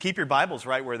Keep your Bibles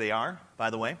right where they are, by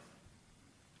the way.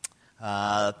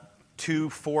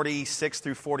 2:46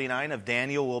 through 49 of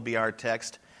Daniel will be our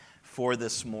text for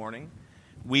this morning.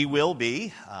 We will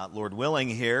be, Lord willing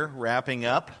here, wrapping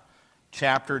up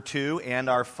chapter 2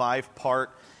 and our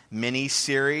 5-part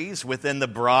mini-series within the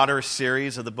broader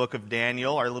series of the book of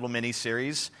Daniel, our little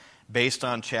mini-series based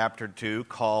on chapter 2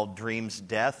 called Dreams,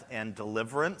 Death, and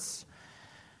Deliverance.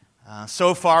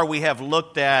 So far we have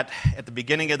looked at the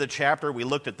beginning of the chapter, we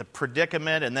looked at the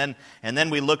predicament, and then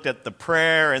we looked at the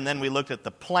prayer, and then we looked at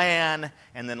the plan,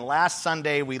 and then last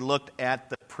Sunday we looked at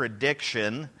the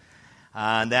prediction.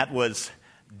 And that was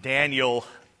Daniel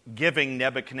giving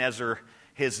Nebuchadnezzar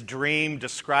his dream,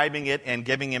 describing it, and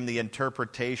giving him the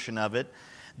interpretation of it.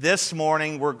 This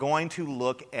morning we're going to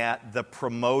look at the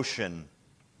promotion.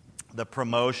 The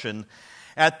promotion.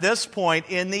 At this point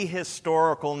in the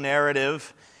historical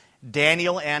narrative,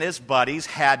 Daniel and his buddies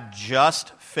had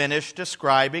just finished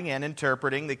describing and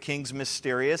interpreting the king's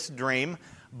mysterious dream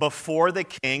before the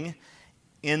king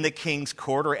in the king's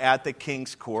court or at the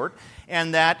king's court.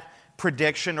 And that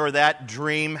prediction or that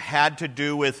dream had to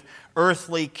do with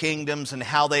earthly kingdoms and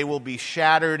how they will be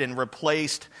shattered and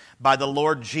replaced by the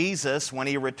Lord Jesus when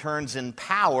he returns in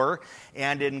power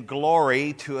and in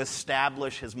glory to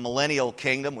establish his millennial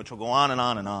kingdom, which will go on and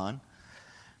on and on.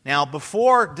 Now,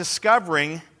 before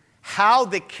discovering how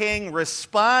the king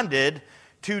responded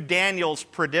to Daniel's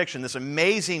prediction, this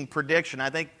amazing prediction,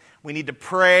 I think we need to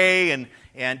pray and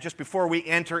just before we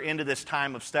enter into this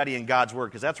time of studying God's Word,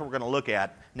 because that's what we're going to look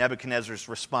at, Nebuchadnezzar's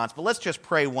response. But let's just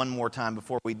pray one more time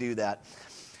before we do that.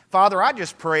 Father, I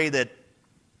just pray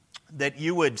that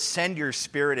you would send your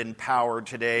Spirit in power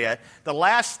today. The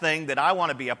last thing that I want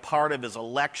to be a part of is a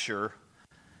lecture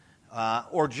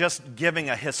or just giving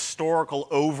a historical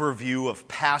overview of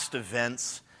past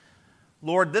events.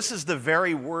 Lord, this is the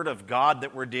very Word of God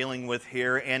that we're dealing with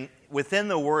here, and within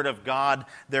the Word of God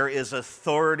there is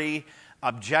authority,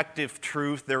 objective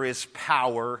truth, there is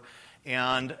power,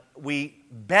 and we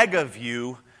beg of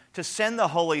you to send the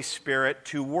Holy Spirit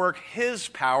to work His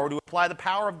power, to apply the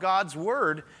power of God's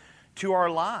Word to our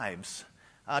lives,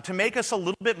 to make us a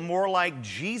little bit more like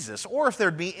Jesus, or if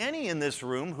there'd be any in this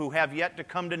room who have yet to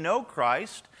come to know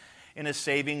Christ in a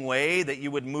saving way, that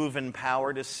you would move in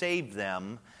power to save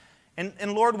them.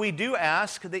 And Lord, we do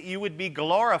ask that you would be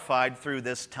glorified through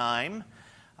this time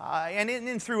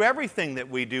and through everything that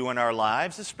we do in our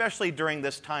lives, especially during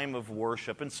this time of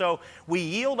worship. And so we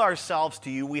yield ourselves to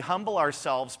you, we humble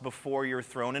ourselves before your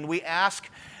throne, and we ask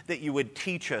that you would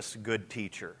teach us, good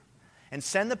teacher, and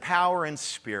send the power and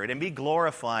Spirit and be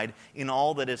glorified in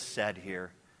all that is said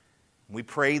here. We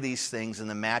pray these things in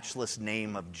the matchless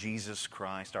name of Jesus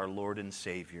Christ, our Lord and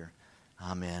Savior.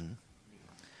 Amen.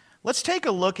 Let's take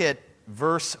a look at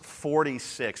verse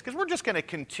 46, because we're just going to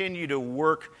continue to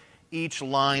work each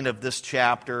line of this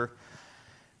chapter.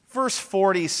 Verse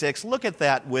 46, look at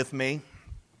that with me.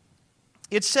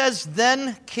 It says,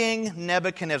 "Then King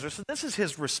Nebuchadnezzar," so this is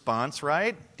his response,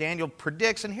 right? Daniel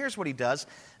predicts, and here's what he does.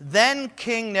 "Then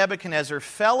King Nebuchadnezzar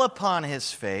fell upon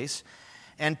his face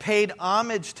and paid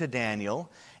homage to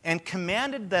Daniel and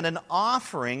commanded that an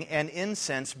offering and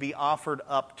incense be offered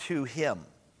up to him."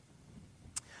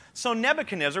 So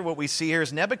Nebuchadnezzar, what we see here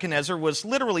is Nebuchadnezzar was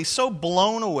literally so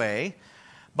blown away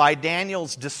by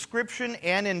Daniel's description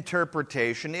and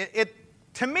interpretation.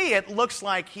 To me, it looks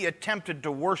like he attempted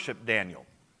to worship Daniel.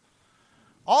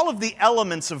 All of the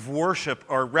elements of worship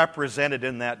are represented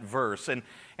in that verse. And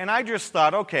I just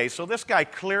thought, okay, so this guy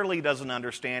clearly doesn't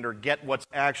understand or get what's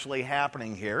actually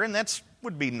happening here, and that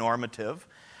would be normative.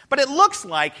 But it looks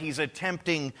like he's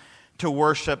attempting to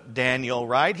worship Daniel,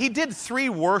 right? He did 3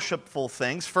 worshipful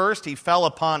things. First, he fell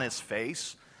upon his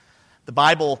face. The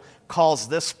Bible calls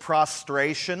this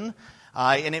prostration,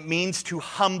 and it means to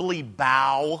humbly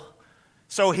bow.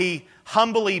 So he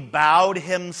humbly bowed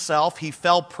himself. He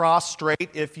fell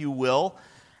prostrate, if you will.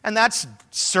 And that's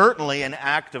certainly an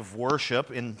act of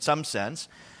worship in some sense.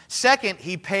 Second,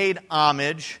 he paid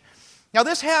homage. Now,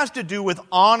 this has to do with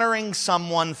honoring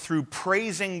someone through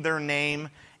praising their name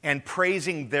and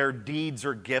praising their deeds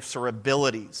or gifts or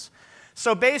abilities.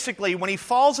 So basically, when he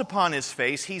falls upon his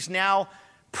face, he's now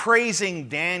praising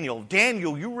Daniel.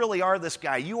 Daniel, you really are this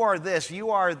guy. You are this.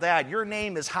 You are that. Your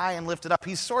name is high and lifted up.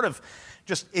 He's sort of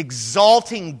just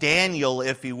exalting Daniel,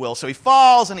 if you will. So he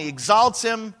falls and he exalts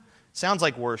him. Sounds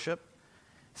like worship.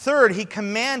 Third, he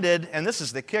commanded, and this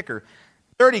is the kicker,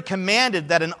 third, he commanded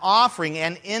that an offering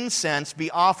and incense be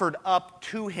offered up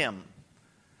to him.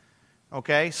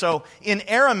 Okay, so in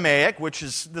Aramaic, which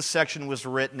is this section was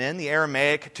written in, the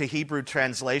Aramaic to Hebrew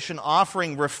translation,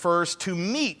 offering refers to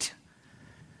meat.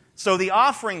 So the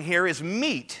offering here is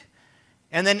meat.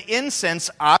 And then incense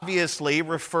obviously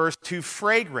refers to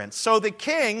fragrance. So the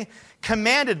king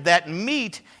commanded that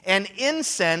meat and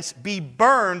incense be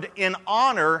burned in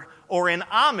honor or in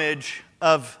homage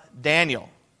of Daniel.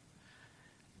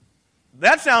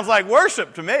 That sounds like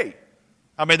worship to me.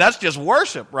 I mean, that's just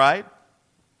worship, right?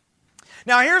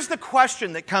 Now, here's the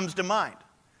question that comes to mind.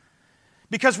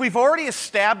 Because we've already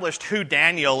established who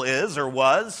Daniel is or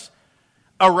was,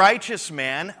 a righteous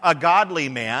man, a godly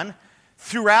man.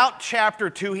 Throughout chapter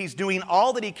 2, he's doing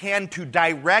all that he can to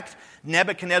direct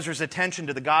Nebuchadnezzar's attention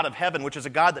to the God of heaven, which is a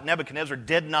God that Nebuchadnezzar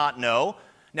did not know.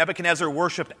 Nebuchadnezzar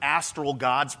worshipped astral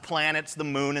gods, planets, the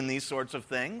moon, and these sorts of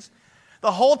things.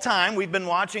 The whole time we've been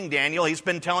watching Daniel, he's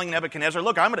been telling Nebuchadnezzar,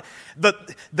 look,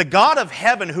 the God of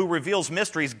heaven who reveals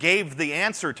mysteries gave the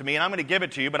answer to me, and I'm going to give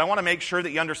it to you, but I want to make sure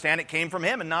that you understand it came from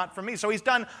him and not from me. So he's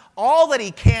done all that he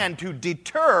can to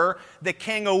deter the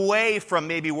king away from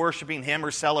maybe worshiping him or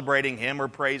celebrating him or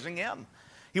praising him.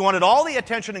 He wanted all the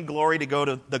attention and glory to go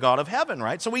to the God of heaven,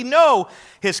 right? So we know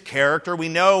his character, we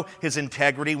know his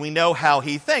integrity, we know how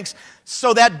he thinks.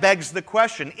 So that begs the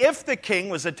question, if the king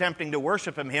was attempting to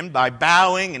worship him by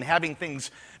bowing and having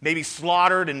things maybe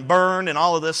slaughtered and burned and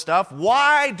all of this stuff,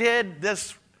 why didn't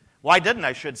this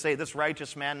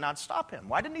righteous man not stop him?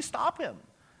 Why didn't he stop him?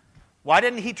 Why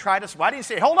didn't he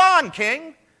say, hold on,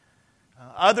 king?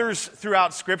 Others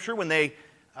throughout Scripture, when they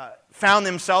found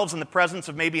themselves in the presence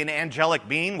of maybe an angelic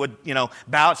being, would,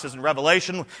 bow. It says in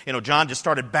Revelation, John just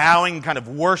started bowing, kind of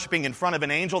worshiping in front of an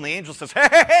angel, and the angel says,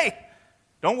 hey,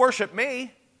 don't worship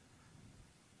me.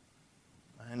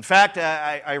 In fact,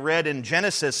 I read in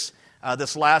Genesis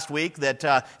this last week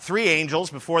that 3 angels,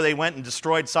 before they went and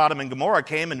destroyed Sodom and Gomorrah,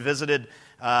 came and visited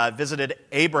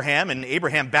Abraham, and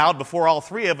Abraham bowed before all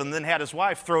 3 of them, and then had his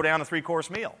wife throw down a 3-course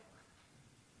meal.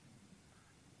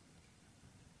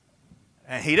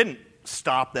 And he didn't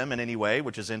stop them in any way,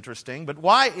 which is interesting. But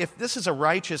why, if this is a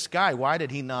righteous guy, why did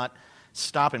he not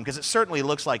stop him? Because it certainly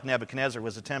looks like Nebuchadnezzar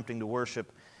was attempting to worship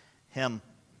him.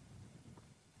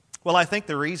 Well, I think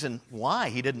the reason why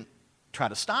he didn't try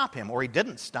to stop him, or he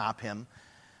didn't stop him,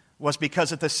 was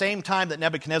because at the same time that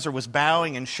Nebuchadnezzar was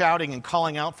bowing and shouting and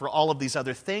calling out for all of these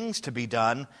other things to be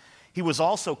done, he was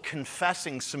also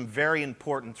confessing some very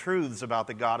important truths about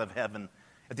the God of heaven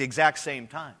at the exact same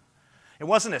time. It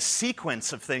wasn't a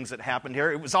sequence of things that happened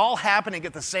here. It was all happening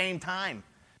at the same time.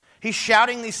 He's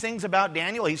shouting these things about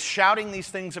Daniel. He's shouting these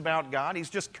things about God. He's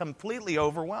just completely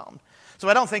overwhelmed. So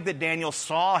I don't think that Daniel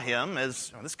saw him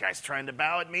as, this guy's trying to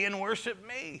bow at me and worship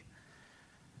me.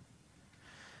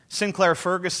 Sinclair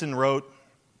Ferguson wrote,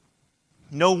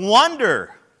 no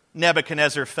wonder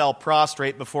Nebuchadnezzar fell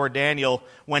prostrate before Daniel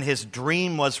when his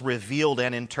dream was revealed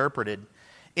and interpreted.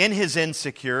 In his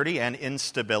insecurity and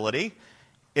instability,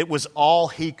 it was all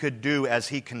he could do as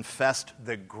he confessed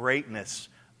the greatness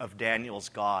of Daniel's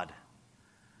God.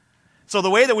 So the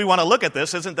way that we want to look at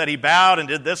this isn't that he bowed and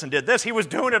did this and did this. He was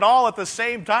doing it all at the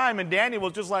same time, and Daniel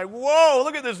was just like, whoa,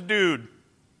 look at this dude.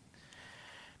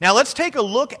 Now let's take a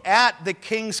look at the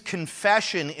king's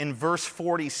confession in verse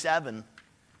 47.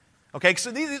 Okay,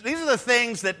 so these are the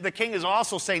things that the king is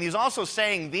also saying. He's also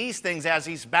saying these things as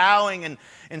he's bowing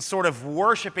and sort of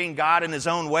worshiping God in his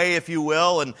own way, if you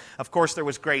will. And, of course, there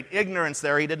was great ignorance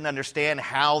there. He didn't understand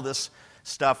how this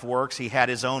stuff works. He had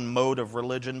his own mode of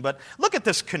religion. But look at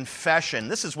this confession.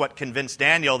 This is what convinced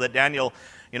Daniel that Daniel,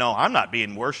 I'm not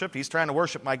being worshipped. He's trying to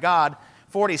worship my God.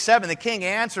 47, the king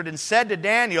answered and said to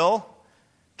Daniel,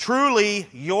 truly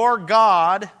your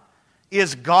God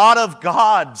is God of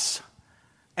gods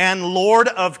and Lord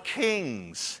of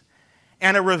kings,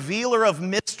 and a revealer of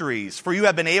mysteries, for you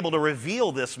have been able to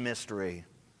reveal this mystery.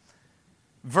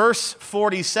 Verse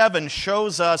 47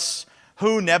 shows us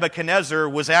who Nebuchadnezzar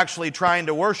was actually trying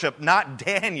to worship, not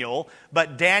Daniel,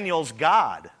 but Daniel's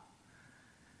God.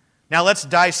 Now let's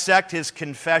dissect his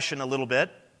confession a little bit.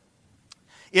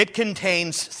 It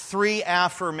contains 3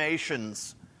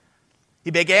 affirmations.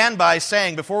 He began by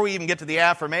saying, before we even get to the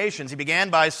affirmations, he began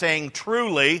by saying,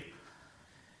 truly.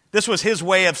 This was his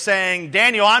way of saying,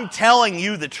 Daniel, I'm telling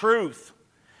you the truth.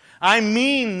 I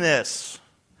mean this.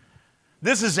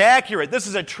 This is accurate. This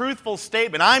is a truthful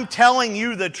statement. I'm telling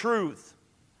you the truth.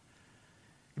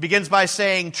 He begins by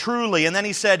saying, truly, and then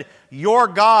he said, your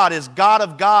God is God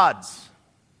of gods.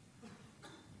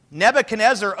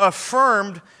 Nebuchadnezzar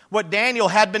affirmed what Daniel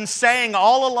had been saying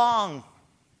all along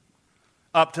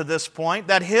up to this point,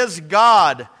 that his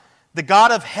God, the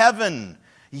God of heaven,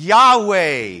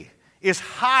 Yahweh, is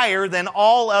higher than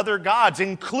all other gods,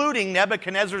 including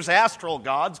Nebuchadnezzar's astral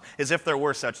gods, as if there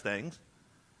were such things.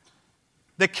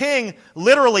 The king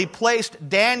literally placed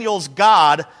Daniel's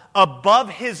God above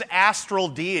his astral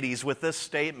deities with this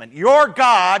statement. Your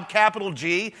God, capital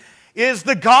G, is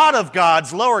the God of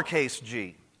gods, lowercase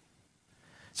g.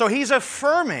 So he's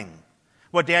affirming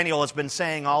what Daniel has been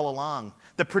saying all along.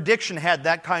 The prediction had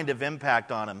that kind of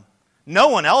impact on him. No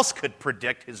one else could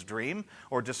predict his dream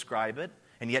or describe it,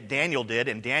 and yet Daniel did,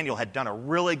 and Daniel had done a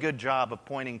really good job of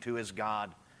pointing to his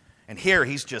God. And here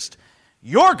he's just,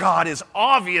 your God is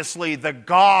obviously the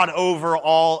God over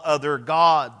all other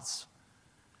gods.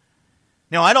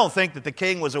 Now, I don't think that the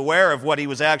king was aware of what he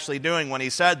was actually doing when he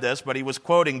said this, but he was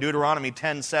quoting Deuteronomy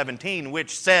 10:17,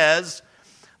 which says,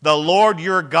 the Lord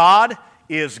your God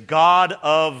is God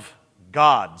of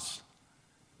gods.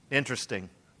 Interesting.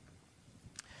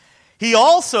 He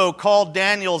also called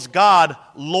Daniel's God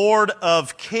Lord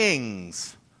of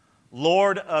Kings.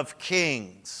 Lord of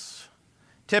Kings.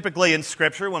 Typically in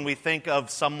Scripture, when we think of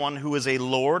someone who is a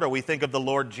Lord, or we think of the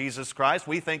Lord Jesus Christ,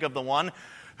 we think of the one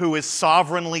who is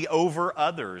sovereignly over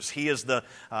others. He is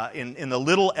in the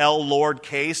little L Lord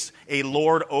case, a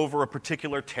Lord over a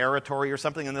particular territory or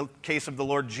something. In the case of the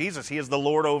Lord Jesus, he is the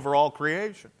Lord over all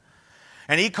creation.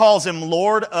 And he calls him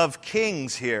Lord of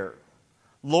Kings here.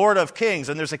 Lord of Kings,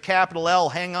 and there's a capital L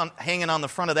hanging on the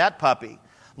front of that puppy.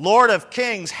 Lord of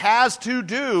Kings has to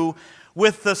do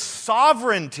with the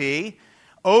sovereignty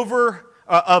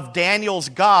of Daniel's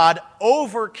God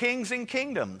over kings and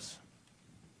kingdoms.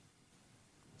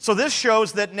 So this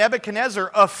shows that Nebuchadnezzar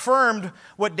affirmed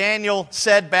what Daniel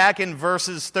said back in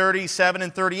verses 37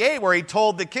 and 38, where he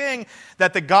told the king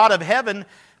that the God of heaven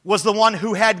was the one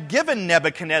who had given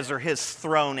Nebuchadnezzar his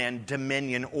throne and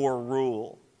dominion or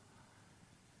rule.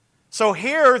 So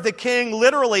here the king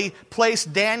literally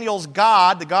placed Daniel's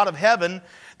God, the God of heaven,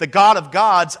 the God of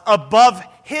gods, above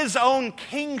his own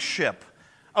kingship,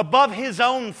 above his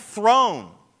own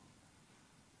throne.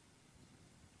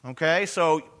 Okay,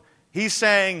 so he's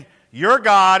saying, your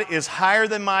God is higher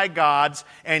than my gods,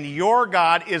 and your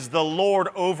God is the Lord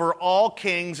over all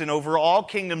kings and over all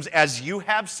kingdoms, as you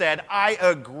have said. I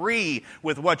agree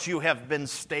with what you have been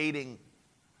stating.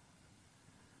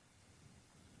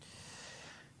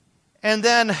 And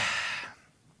then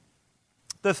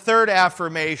the third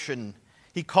affirmation,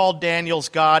 he called Daniel's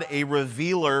God a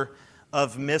revealer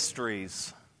of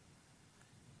mysteries.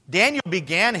 Daniel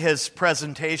began his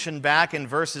presentation back in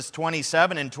verses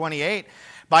 27 and 28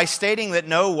 by stating that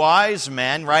no wise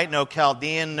man, right, no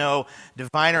Chaldean, no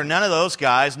diviner, none of those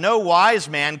guys, no wise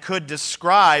man could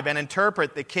describe and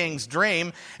interpret the king's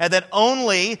dream, and that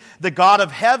only the God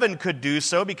of heaven could do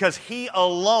so because he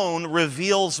alone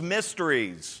reveals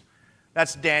mysteries.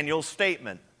 That's Daniel's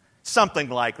statement. Something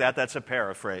like that. That's a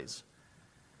paraphrase.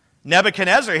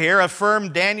 Nebuchadnezzar here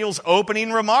affirmed Daniel's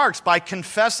opening remarks by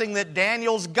confessing that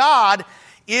Daniel's God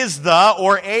is the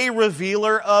or a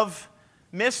revealer of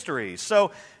mysteries.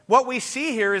 So what we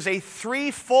see here is a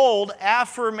threefold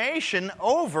affirmation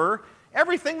over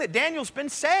everything that Daniel's been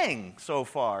saying so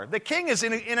far. The king is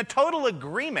in a total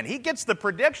agreement. He gets the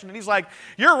prediction and he's like,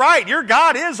 you're right, your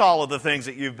God is all of the things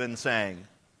that you've been saying.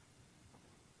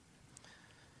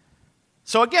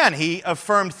 So again, he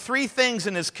affirmed three things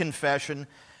in his confession.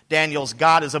 Daniel's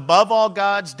God is above all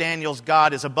gods, Daniel's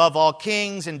God is above all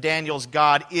kings, and Daniel's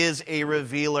God is a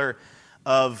revealer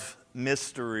of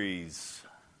mysteries.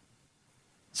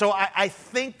 So I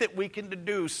think that we can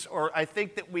deduce, or I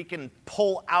think that we can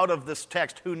pull out of this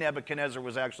text who Nebuchadnezzar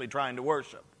was actually trying to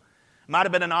worship. Might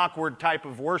have been an awkward type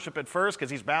of worship at first because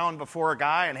he's bowing before a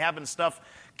guy and having stuff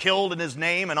killed in his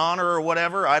name and honor or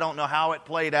whatever. I don't know how it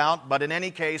played out, but in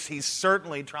any case, he's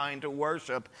certainly trying to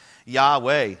worship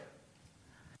Yahweh.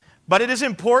 But it is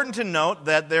important to note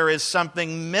that there is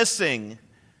something missing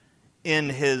in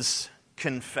his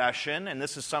confession, and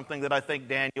this is something that I think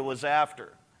Daniel was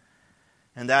after,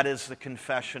 and that is the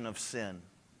confession of sin.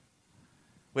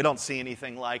 We don't see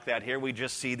anything like that here. We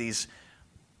just see these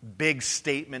big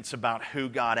statements about who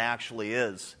God actually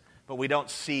is, but we don't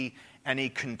see any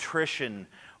contrition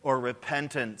or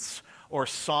repentance or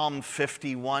Psalm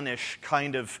 51-ish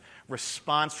kind of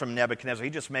response from Nebuchadnezzar. He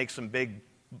just makes some big,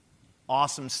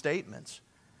 awesome statements.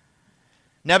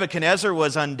 Nebuchadnezzar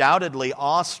was undoubtedly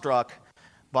awestruck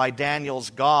by Daniel's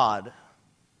God,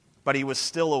 but he was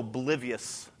still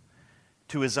oblivious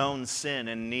to his own sin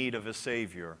and need of a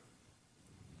Savior.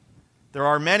 There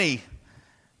are many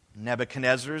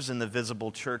Nebuchadnezzars in the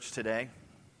visible church today.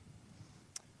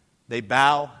 They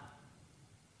bow,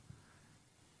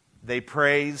 they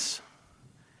praise,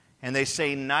 and they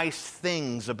say nice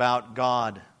things about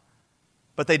God.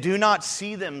 But they do not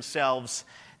see themselves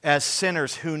as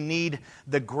sinners who need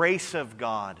the grace of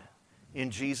God in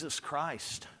Jesus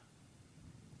Christ.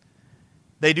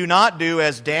 They do not do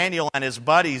as Daniel and his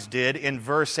buddies did in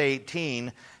verse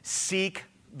 18, seek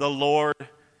the Lord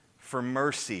for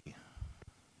mercy.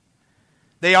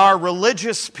 They are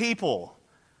religious people,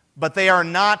 but they are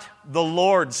not the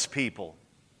Lord's people.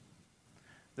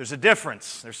 There's a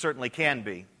difference. There certainly can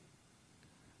be.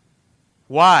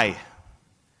 Why?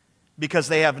 Because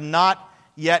they have not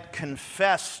yet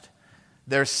confessed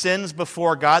their sins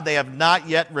before God. They have not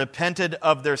yet repented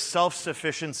of their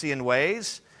self-sufficiency in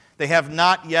ways. They have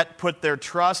not yet put their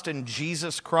trust in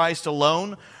Jesus Christ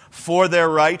alone for their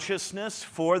righteousness,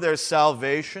 for their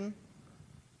salvation.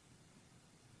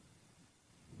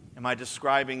 Am I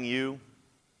describing you,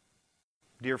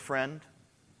 dear friend?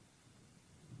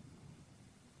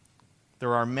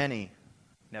 There are many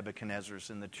Nebuchadnezzars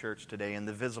in the church today, in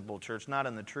the visible church, not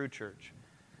in the true church,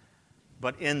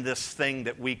 but in this thing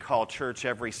that we call church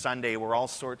every Sunday where all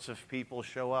sorts of people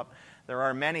show up. There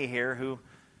are many here who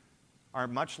are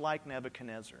much like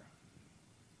Nebuchadnezzar.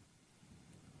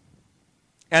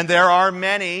 And there are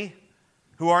many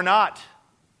who are not,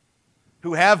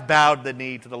 who have bowed the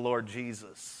knee to the Lord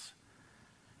Jesus,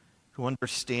 who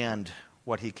understand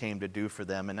what He came to do for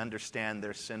them and understand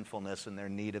their sinfulness and their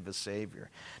need of a Savior.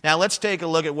 Now let's take a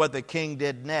look at what the king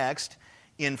did next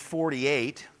in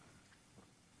 48.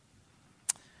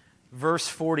 Verse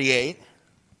 48.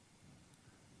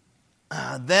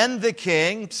 Then the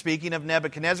king, speaking of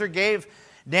Nebuchadnezzar, gave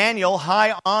Daniel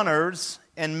high honors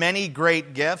and many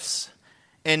great gifts,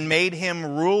 and made him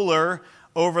ruler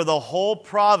over the whole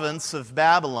province of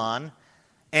Babylon,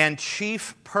 and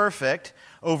chief perfect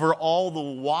over all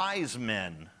the wise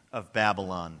men of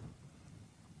Babylon.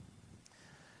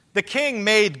 The king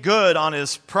made good on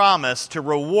his promise to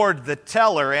reward the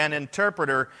teller and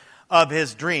interpreter of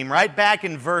his dream. Right back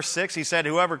in verse 6, he said,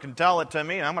 whoever can tell it to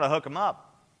me, I'm going to hook him up.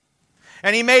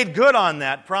 And he made good on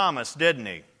that promise, didn't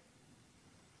he?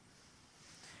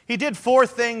 He did 4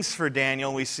 things for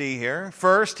Daniel, we see here.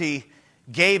 First, he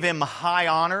gave him high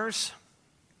honors.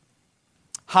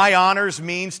 High honors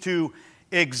means to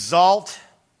exalt.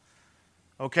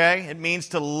 Okay? It means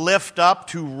to lift up,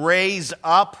 to raise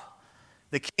up.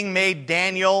 The king made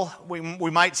Daniel, we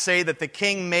might say that the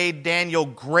king made Daniel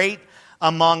great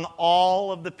among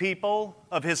all of the people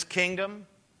of his kingdom,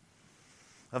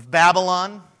 of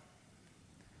Babylon.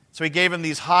 So he gave him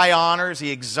these high honors,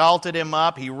 he exalted him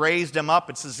up, he raised him up.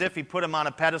 It's as if he put him on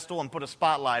a pedestal and put a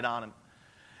spotlight on him.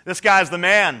 This guy's the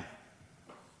man.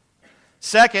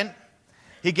 Second,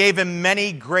 he gave him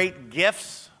many great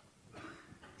gifts.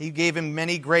 He gave him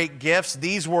many great gifts.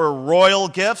 These were royal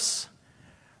gifts.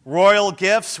 Royal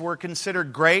gifts were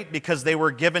considered great because they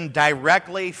were given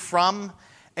directly from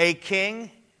a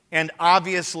king and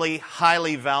obviously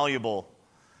highly valuable.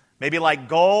 Maybe like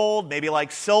gold, maybe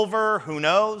like silver, who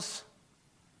knows?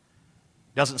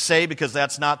 Doesn't say because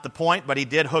that's not the point, but he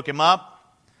did hook him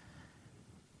up.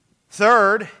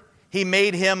 Third, he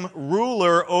made him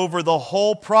ruler over the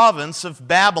whole province of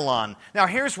Babylon. Now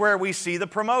here's where we see the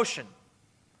promotion.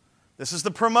 This is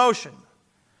the promotion.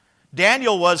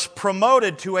 Daniel was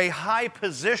promoted to a high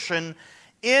position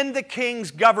in the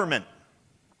king's government.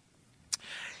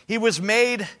 He was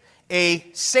made a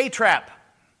satrap.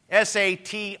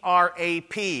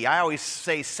 S-A-T-R-A-P. I always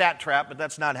say satrap, but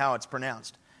that's not how it's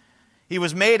pronounced. He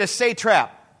was made a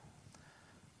satrap.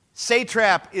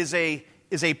 Satrap is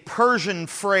a Persian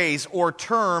phrase or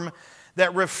term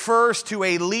that refers to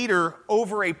a leader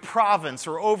over a province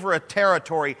or over a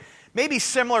territory. Maybe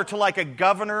similar to like a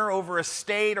governor over a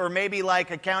state, or maybe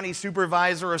like a county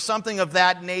supervisor or something of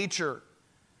that nature.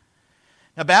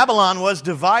 Now, Babylon was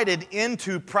divided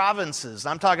into provinces.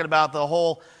 I'm talking about the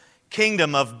whole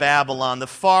kingdom of Babylon, the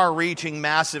far-reaching,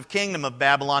 massive kingdom of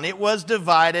Babylon. It was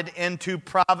divided into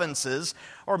provinces,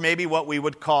 or maybe what we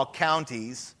would call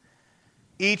counties.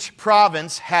 Each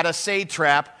province had a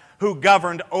satrap who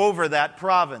governed over that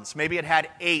province. Maybe it had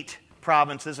 8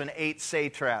 provinces and 8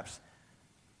 satraps.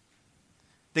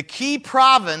 The key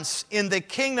province in the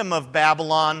kingdom of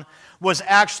Babylon was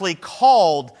actually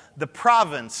called the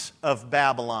province of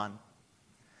Babylon.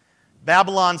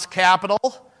 Babylon's capital,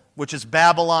 which is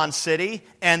Babylon City,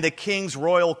 and the king's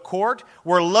royal court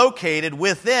were located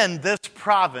within this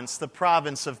province, the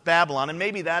province of Babylon. And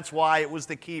maybe that's why it was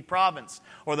the key province,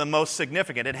 or the most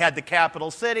significant. It had the capital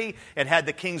city, it had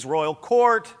the king's royal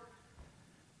court,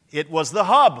 it was the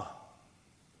hub.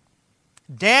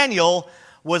 Daniel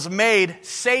was made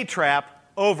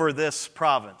satrap over this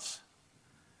province.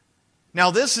 Now,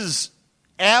 this is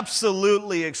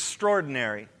absolutely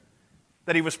extraordinary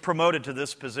that he was promoted to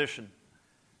this position.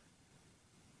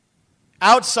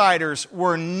 Outsiders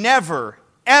were never,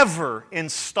 ever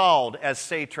installed as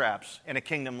satraps in a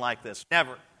kingdom like this.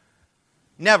 Never.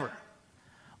 Never.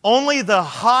 Only the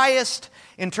highest,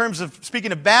 in terms of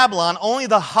speaking of Babylon, only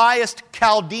the highest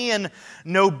Chaldean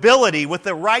nobility with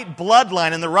the right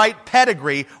bloodline and the right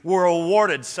pedigree were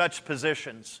awarded such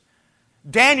positions.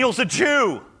 Daniel's a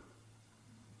Jew.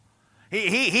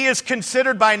 He is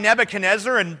considered by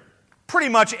Nebuchadnezzar and pretty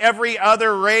much every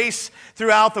other race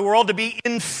throughout the world to be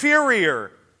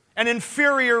inferior, an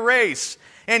inferior race.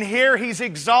 And here he's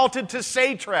exalted to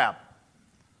satrap.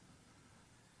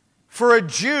 For a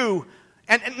Jew,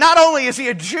 and not only is he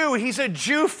a Jew, he's a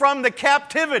Jew from the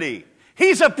captivity.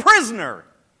 He's a prisoner,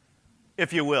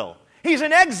 if you will. He's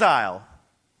in exile.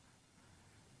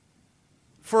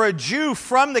 For a Jew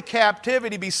from the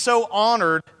captivity to be so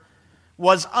honored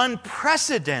was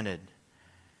unprecedented.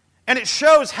 And it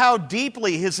shows how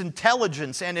deeply his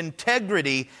intelligence and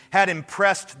integrity had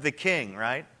impressed the king,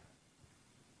 right?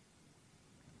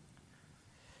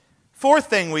 Fourth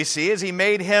thing we see is he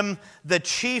made him the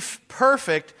chief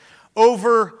prefect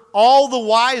over all the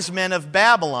wise men of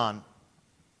Babylon.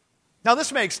 Now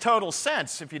this makes total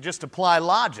sense if you just apply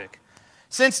logic.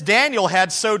 Since Daniel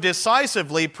had so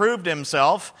decisively proved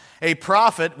himself a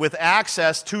prophet with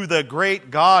access to the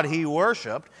great God he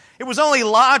worshipped, it was only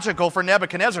logical for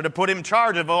Nebuchadnezzar to put him in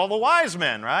charge of all the wise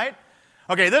men, right?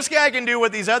 Okay, this guy can do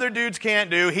what these other dudes can't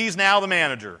do. He's now the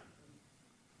manager.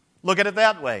 Look at it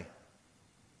that way.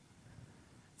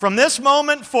 From this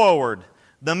moment forward,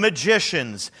 the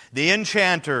magicians, the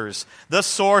enchanters, the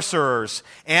sorcerers,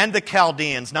 and the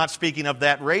Chaldeans, not speaking of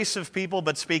that race of people,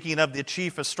 but speaking of the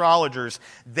chief astrologers,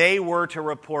 they were to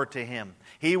report to him.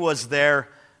 He was their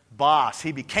boss.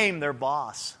 He became their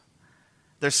boss,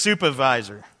 their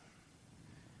supervisor.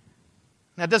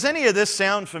 Now, does any of this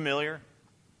sound familiar?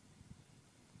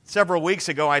 Several weeks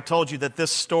ago, I told you that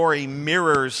this story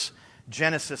mirrors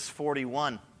Genesis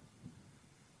 41.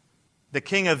 The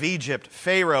king of Egypt,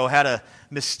 Pharaoh, had a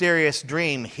mysterious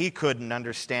dream he couldn't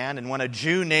understand. And when a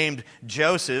Jew named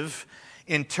Joseph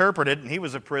interpreted, and he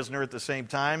was a prisoner at the same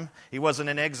time, he wasn't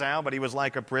in exile, but he was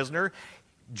like a prisoner.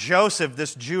 Joseph,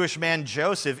 this Jewish man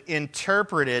Joseph,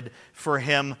 interpreted for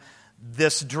him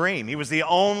this dream. He was the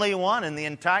only one in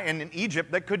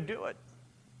Egypt that could do it.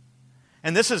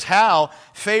 And this is how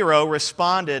Pharaoh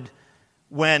responded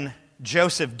when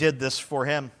Joseph did this for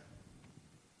him.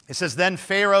 It says, then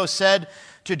Pharaoh said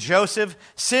to Joseph,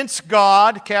 since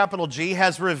God, capital G,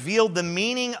 has revealed the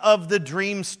meaning of the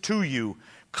dreams to you,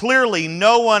 clearly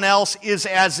no one else is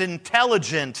as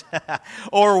intelligent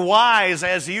or wise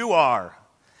as you are.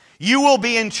 You will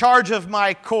be in charge of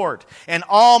my court, and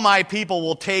all my people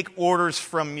will take orders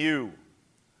from you.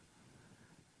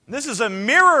 This is a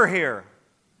mirror here.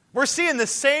 We're seeing the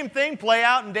same thing play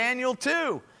out in Daniel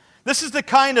 2. This is the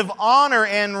kind of honor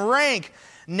and rank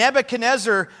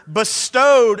Nebuchadnezzar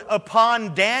bestowed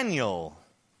upon Daniel.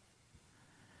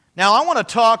 Now, I want to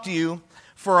talk to you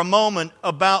for a moment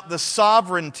about the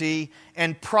sovereignty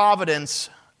and providence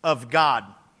of God.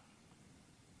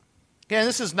 Okay,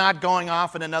 this is not going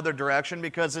off in another direction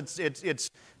because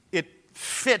it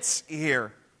fits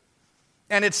here.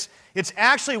 And it's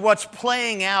actually what's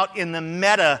playing out in the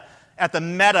meta, at the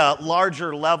meta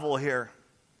larger level here.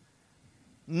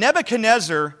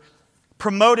 Nebuchadnezzar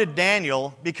promoted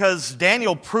Daniel because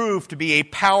Daniel proved to be a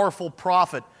powerful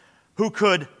prophet who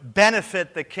could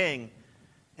benefit the king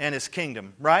and his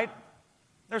kingdom, right?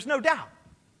 There's no doubt.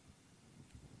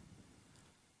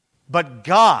 But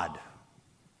God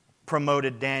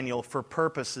promoted Daniel for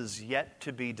purposes yet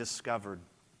to be discovered.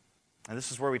 And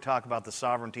this is where we talk about the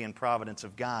sovereignty and providence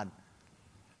of God.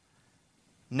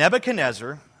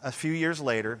 Nebuchadnezzar, a few years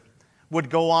later, would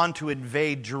go on to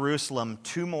invade Jerusalem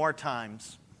 2 more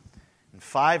times, in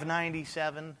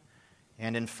 597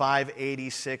 and in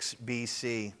 586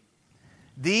 BC.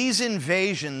 These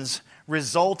invasions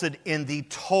resulted in the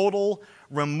total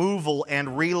removal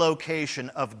and relocation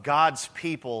of God's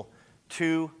people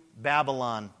to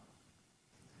Babylon.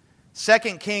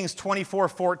 2 Kings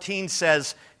 24:14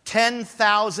 says,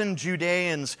 10,000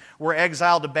 Judeans were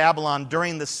exiled to Babylon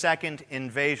during the second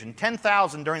invasion.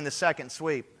 10,000 during the second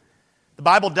sweep. The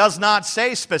Bible does not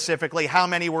say specifically how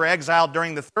many were exiled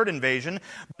during the third invasion,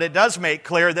 but it does make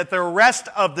clear that the rest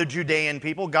of the Judean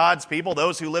people, God's people,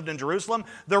 those who lived in Jerusalem,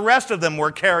 the rest of them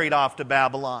were carried off to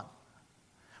Babylon.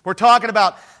 We're talking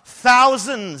about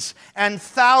thousands and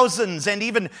thousands and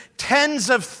even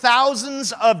tens of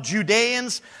thousands of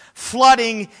Judeans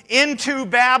flooding into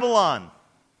Babylon.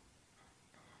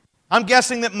 I'm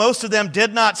guessing that most of them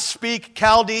did not speak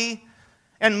Chaldee,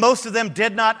 and most of them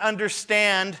did not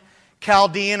understand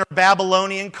Chaldean or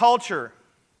Babylonian culture.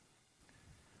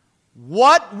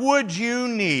 What would you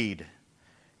need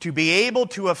to be able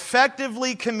to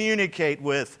effectively communicate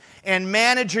with and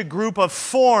manage a group of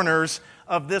foreigners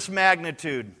of this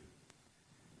magnitude,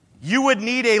 you would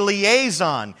need a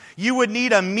liaison. You would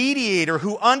need a mediator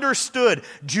who understood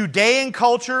Judean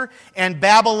culture and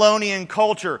Babylonian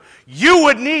culture. You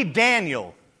would need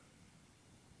Daniel,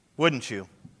 wouldn't you?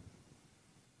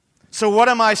 So what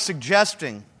am I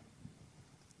suggesting?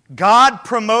 God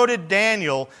promoted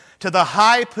Daniel to the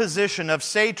high position of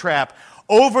satrap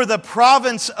over the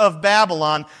province of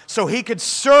Babylon so he could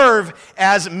serve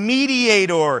as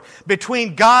mediator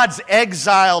between God's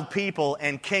exiled people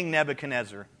and King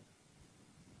Nebuchadnezzar.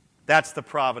 That's the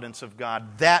providence of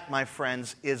God. That, my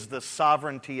friends, is the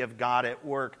sovereignty of God at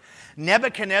work.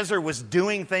 Nebuchadnezzar was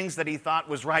doing things that he thought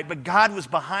was right, but God was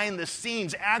behind the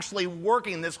scenes actually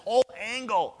working this whole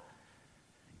angle.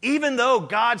 Even though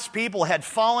God's people had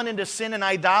fallen into sin and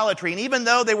idolatry, and even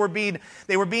though they were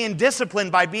being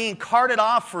disciplined by being carted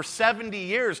off for 70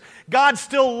 years, God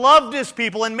still loved His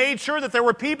people and made sure that there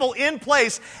were people in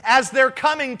place as they're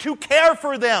coming to care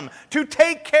for them, to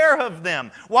take care of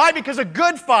them. Why? Because a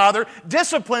good father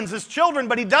disciplines his children,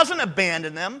 but he doesn't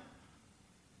abandon them.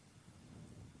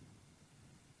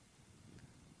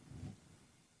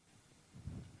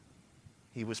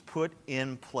 He was put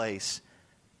in place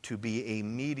to be a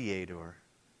mediator.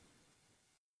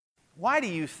 Why do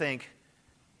you think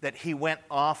that he went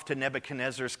off to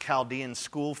Nebuchadnezzar's Chaldean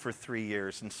school for 3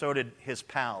 years, and so did his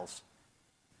pals?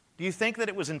 Do you think that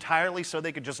it was entirely so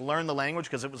they could just learn the language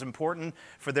because it was important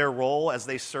for their role as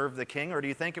they served the king? Or do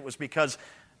you think it was because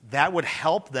that would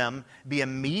help them be a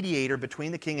mediator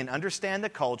between the king and understand the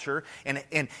culture, and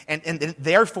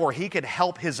therefore he could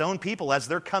help his own people as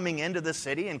they're coming into the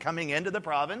city and coming into the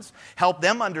province, help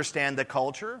them understand the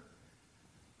culture?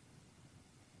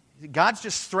 God's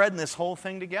just threading this whole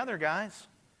thing together, guys.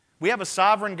 We have a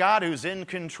sovereign God who's in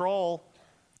control.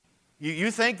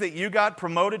 You think that you got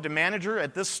promoted to manager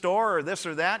at this store or this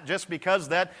or that just because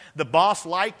that the boss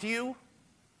liked you?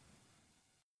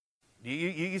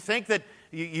 You think that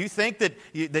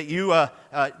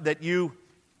you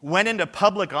went into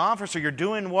public office, or you're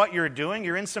doing what you're doing,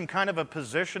 you're in some kind of a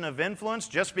position of influence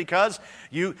just because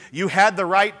you had the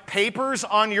right papers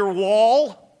on your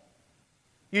wall?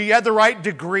 You had the right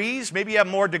degrees? Maybe you have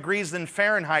more degrees than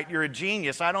Fahrenheit. You're a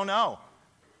genius. I don't know.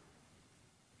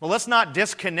 Well, let's not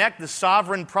disconnect the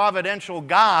sovereign providential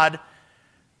God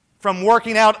from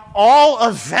working out all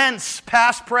events,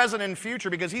 past, present, and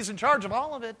future, because He's in charge of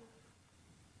all of it.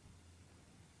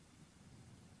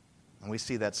 And we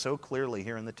see that so clearly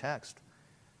here in the text.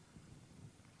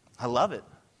 I love it.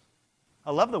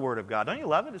 I love the Word of God. Don't you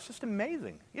love it? It's just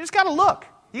amazing. You just got to look.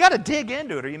 You got to dig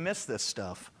into it or you miss this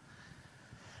stuff.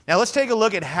 Now let's take a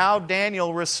look at how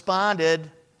Daniel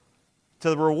responded to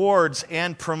the rewards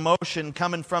and promotion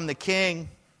coming from the king.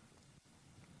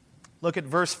 Look at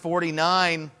verse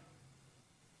 49.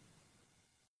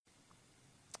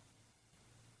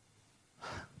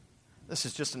 This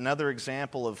is just another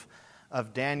example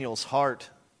of Daniel's heart,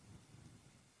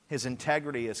 his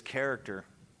integrity, his character.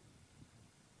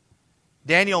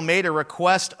 Daniel made a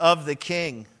request of the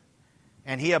king,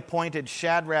 and he appointed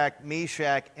Shadrach,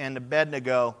 Meshach, and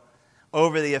Abednego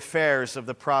over the affairs of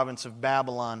the province of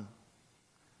Babylon.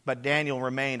 But Daniel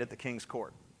remained at the king's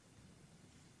court.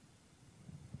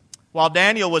 While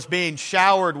Daniel was being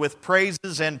showered with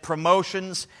praises and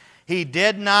promotions, he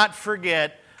did not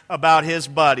forget about his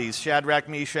buddies, Shadrach,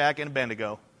 Meshach, and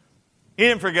Abednego. He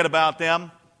didn't forget about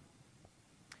them.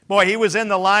 Boy, he was in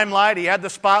the limelight. He had the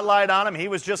spotlight on him. He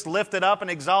was just lifted up and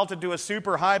exalted to a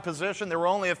super high position. There were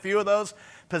only a few of those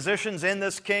positions in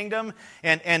this kingdom.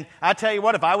 And I tell you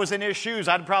what, if I was in his shoes,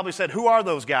 I'd probably said, who are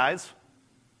those guys?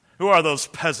 Who are those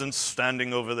peasants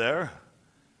standing over there?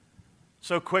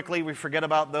 So quickly we forget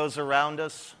about those around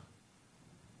us.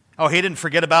 Oh, he didn't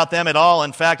forget about them at all.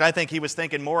 In fact, I think he was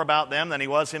thinking more about them than he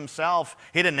was himself.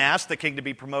 He didn't ask the king to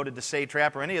be promoted to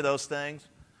satrap or any of those things.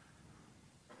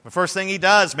 The first thing he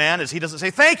does, man, is he doesn't say,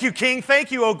 thank you, king,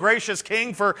 thank you, O gracious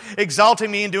king, for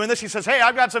exalting me and doing this. He says, hey,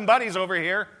 I've got some buddies over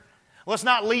here. Let's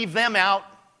not leave them out.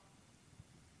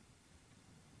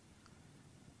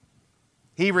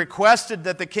 He requested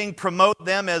that the king promote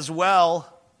them as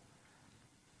well,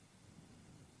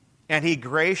 and he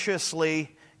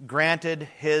graciously granted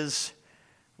his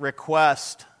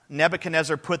request.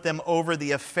 Nebuchadnezzar put them over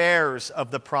the affairs of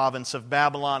the province of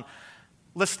Babylon.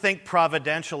 Let's think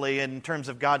providentially in terms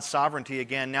of God's sovereignty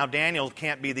again. Now, Daniel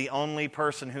can't be the only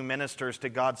person who ministers to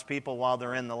God's people while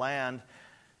they're in the land,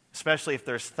 especially if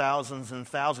there's thousands and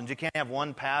thousands. You can't have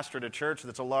one pastor at a church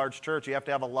that's a large church. You have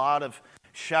to have a lot of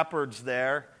shepherds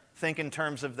there. Think in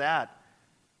terms of that.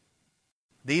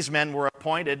 These men were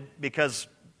appointed because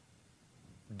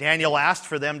Daniel asked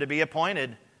for them to be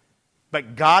appointed.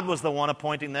 But God was the one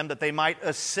appointing them that they might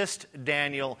assist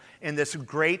Daniel in this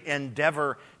great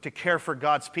endeavor to care for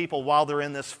God's people while they're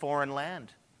in this foreign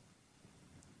land.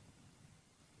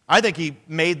 I think he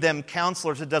made them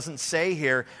counselors. It doesn't say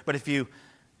here, but if you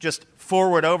just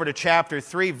forward over to chapter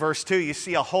 3, verse 2, you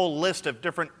see a whole list of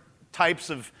different types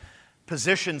of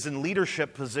positions and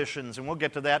leadership positions, and we'll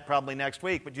get to that probably next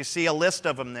week, but you see a list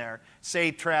of them there.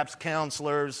 Satraps,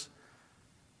 counselors.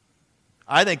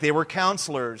 I think they were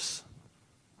counselors.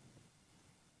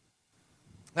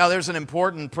 Now, there's an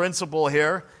important principle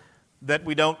here that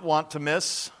we don't want to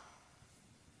miss.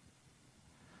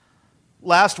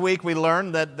 Last week we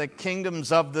learned that the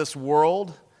kingdoms of this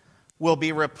world will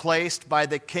be replaced by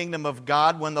the kingdom of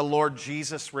God when the Lord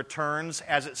Jesus returns,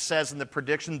 as it says in the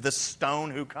prediction, the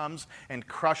stone who comes and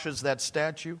crushes that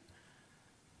statue.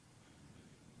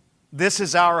 This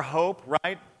is our hope,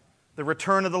 right? The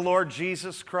return of the Lord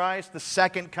Jesus Christ, the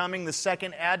second coming, the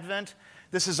second advent.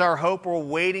 This is our hope. We're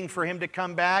waiting for Him to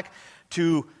come back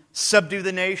to subdue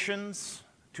the nations,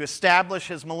 to establish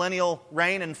His millennial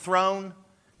reign and throne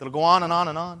that'll go on and on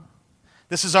and on.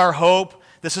 This is our hope.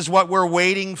 This is what we're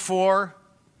waiting for.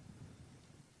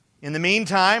 In the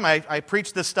meantime, I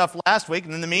preached this stuff last week,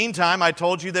 and in the meantime, I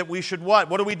told you that we should what?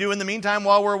 What do we do in the meantime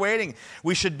while we're waiting?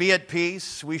 We should be at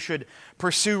peace. We should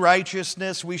pursue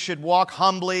righteousness. We should walk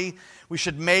humbly. We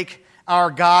should make our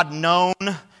God known,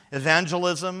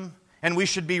 evangelism, and we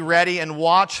should be ready and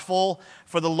watchful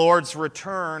for the Lord's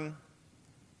return.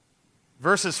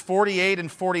 Verses 48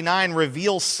 and 49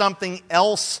 reveal something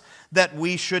else that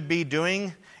we should be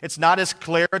doing. It's not as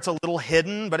clear, it's a little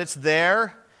hidden, but it's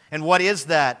there. And what is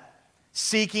that?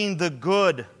 Seeking the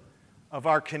good of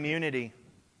our community.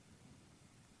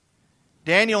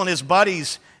 Daniel and his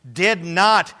buddies did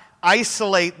not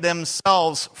isolate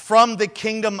themselves from the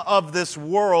kingdom of this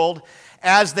world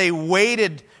as they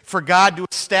waited for God to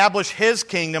establish His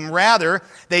kingdom. Rather,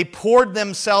 they poured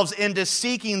themselves into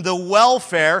seeking the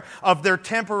welfare of their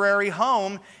temporary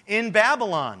home in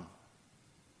Babylon.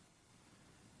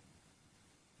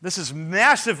 This is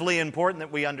massively important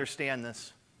that we understand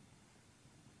this.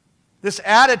 This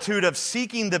attitude of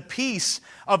seeking the peace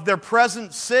of their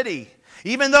present city,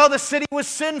 even though the city was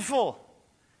sinful,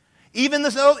 even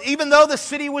though the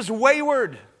city was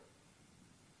wayward.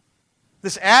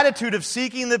 This attitude of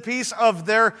seeking the peace of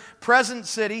their present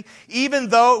city, even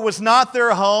though it was not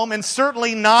their home, and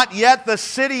certainly not yet the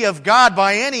city of God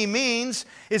by any means,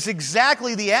 is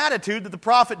exactly the attitude that the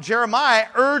prophet Jeremiah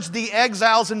urged the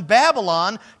exiles in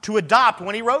Babylon to adopt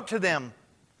when he wrote to them.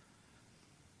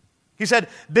 He said,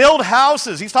 build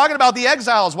houses. He's talking about the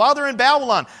exiles while they're in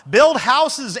Babylon. Build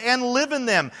houses and live in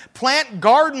them. Plant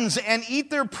gardens and eat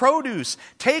their produce.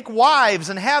 Take wives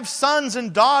and have sons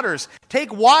and daughters.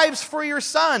 Take wives for your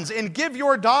sons and give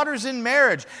your daughters in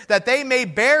marriage, that they may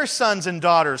bear sons and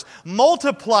daughters.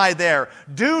 Multiply there.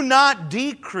 Do not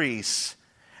decrease.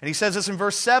 And he says this in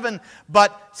verse 7,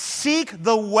 but seek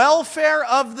the welfare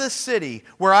of the city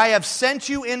where I have sent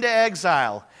you into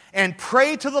exile, and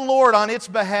pray to the Lord on its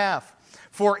behalf.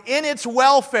 For in its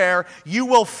welfare you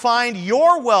will find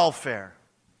your welfare.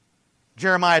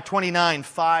 Jeremiah 29,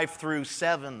 5 through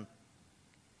 7.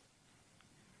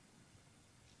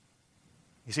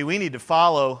 You see, we need to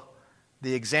follow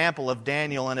the example of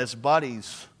Daniel and his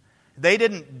buddies. They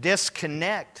didn't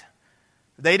disconnect.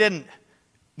 They didn't,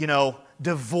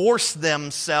 divorce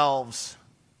themselves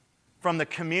from the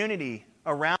community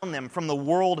around them, from the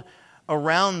world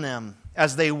around them,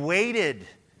 as they waited,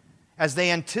 as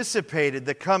they anticipated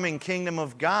the coming kingdom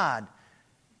of God.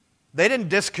 They didn't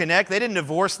disconnect. They didn't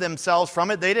divorce themselves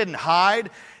from it. They didn't hide.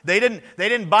 They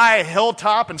didn't buy a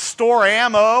hilltop and store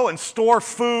ammo and store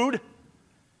food.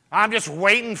 I'm just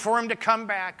waiting for him to come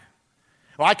back.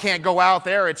 Well, I can't go out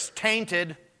there. It's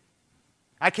tainted.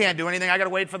 I can't do anything. I got to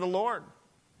wait for the Lord.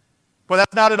 But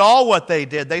that's not at all what they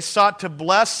did. They sought to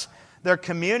bless their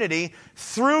community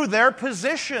through their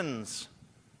positions.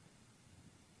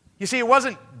 You see, it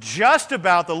wasn't just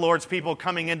about the Lord's people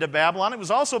coming into Babylon. It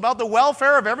was also about the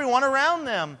welfare of everyone around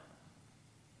them.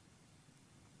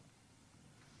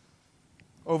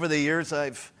 Over the years,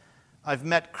 I've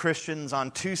met Christians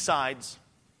on two sides.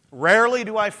 Rarely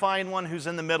do I find one who's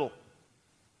in the middle.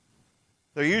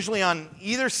 They're usually on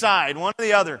either side, one or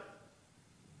the other.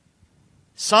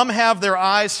 Some have their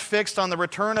eyes fixed on the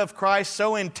return of Christ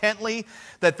so intently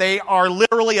that they are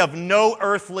literally of no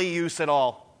earthly use at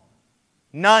all.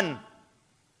 None.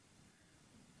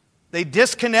 They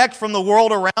disconnect from the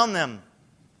world around them.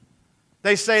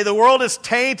 They say, the world is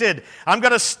tainted. I'm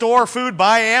going to store food,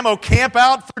 buy ammo, camp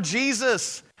out for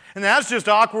Jesus. And that's just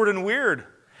awkward and weird.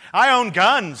 I own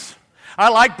guns. I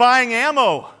like buying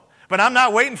ammo, but I'm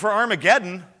not waiting for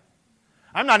Armageddon.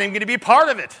 I'm not even going to be a part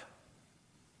of it.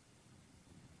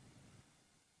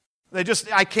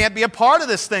 I can't be a part of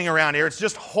this thing around here. It's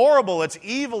just horrible. It's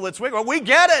evil. It's wicked. Well, we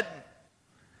get it.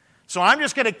 So I'm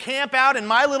just going to camp out in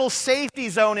my little safety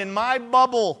zone, in my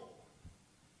bubble.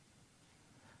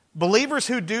 Believers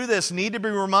who do this need to be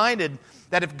reminded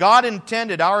that if God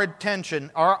intended our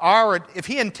attention, if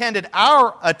He intended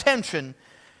our attention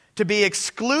to be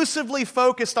exclusively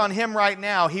focused on Him right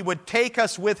now, He would take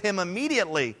us with Him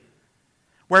immediately,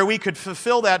 where we could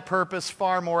fulfill that purpose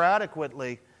far more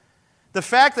adequately. The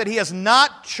fact that He has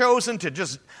not chosen to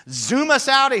just zoom us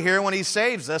out of here when He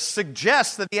saves us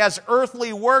suggests that He has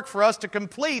earthly work for us to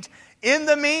complete in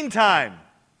the meantime.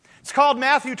 It's called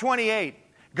Matthew 28.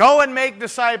 Go and make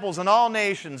disciples in all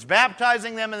nations,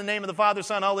 baptizing them in the name of the Father,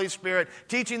 Son, Holy Spirit,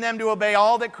 teaching them to obey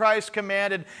all that Christ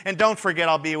commanded, and don't forget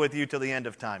I'll be with you till the end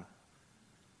of time.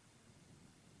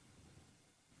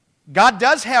 God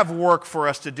does have work for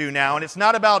us to do now, and it's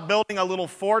not about building a little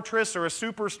fortress or a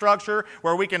superstructure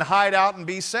where we can hide out and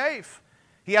be safe.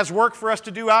 He has work for us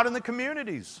to do out in the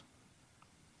communities.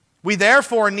 We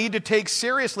therefore need to take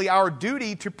seriously our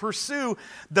duty to pursue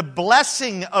the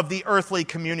blessing of the earthly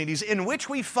communities in which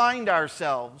we find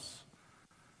ourselves.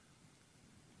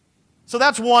 So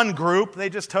that's one group. They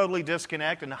just totally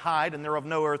disconnect and hide, and they're of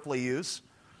no earthly use.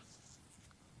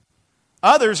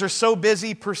 Others are so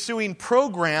busy pursuing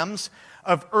programs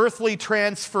of earthly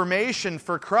transformation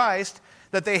for Christ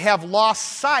that they have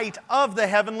lost sight of the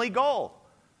heavenly goal.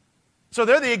 So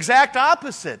they're the exact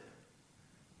opposite.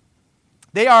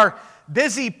 They are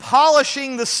busy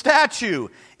polishing the statue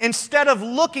instead of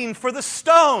looking for the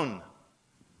stone.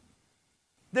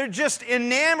 They're just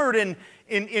enamored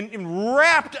and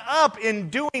wrapped up in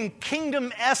doing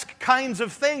kingdom-esque kinds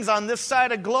of things on this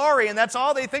side of glory, and that's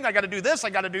all they think. I got to do this, I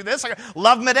got to do this.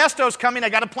 Love Modesto's coming, I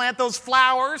got to plant those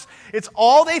flowers. It's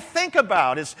all they think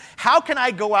about is how can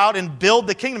I go out and build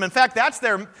the kingdom. In fact,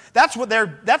 that's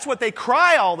what they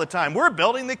cry all the time. We're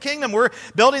building the kingdom. We're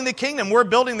building the kingdom. We're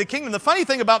building the kingdom. The funny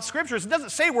thing about Scripture is it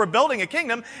doesn't say we're building a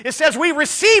kingdom. It says we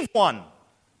receive one.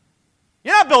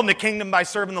 You're not building a kingdom by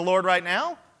serving the Lord right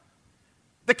now.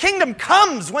 The kingdom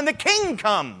comes when the king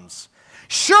comes.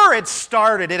 Sure, it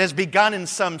started. It has begun in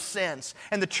some sense.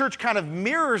 And the church kind of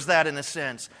mirrors that in a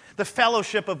sense. The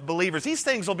fellowship of believers. These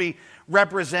things will be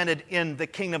represented in the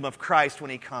kingdom of Christ when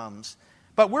He comes.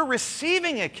 But we're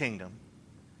receiving a kingdom.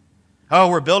 Oh,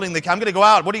 we're building I'm going to go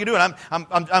out. What are you doing?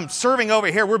 I'm serving over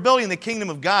here. We're building the kingdom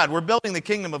of God. We're building the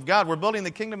kingdom of God. We're building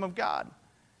the kingdom of God.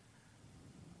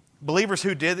 Believers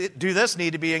who do this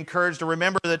need to be encouraged to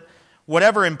remember that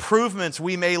whatever improvements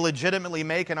we may legitimately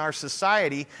make in our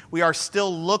society, we are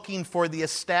still looking for the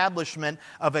establishment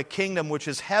of a kingdom which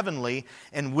is heavenly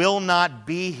and will not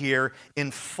be here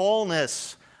in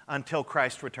fullness until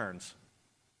Christ returns.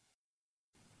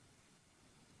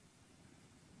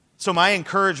 So my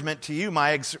encouragement to you,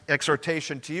 my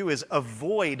exhortation to you is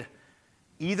avoid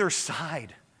either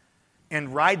side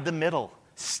and ride the middle.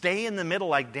 Stay in the middle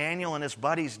like Daniel and his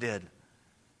buddies did.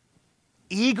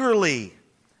 Eagerly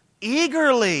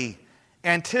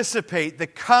anticipate the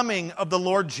coming of the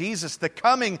Lord Jesus, the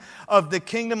coming of the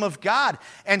kingdom of God,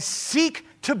 and seek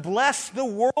to bless the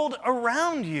world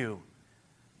around you.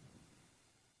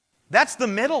 That's the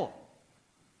middle.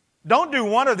 Don't do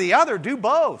one or the other, do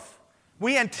both.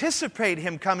 We anticipate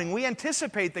Him coming. We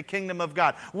anticipate the kingdom of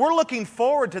God. We're looking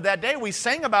forward to that day. We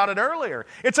sang about it earlier.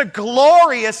 It's a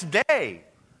glorious day.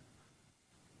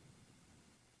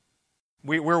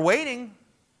 We're waiting.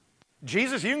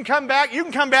 Jesus, you can come back. You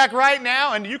can come back right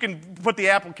now, and you can put the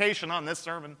application on this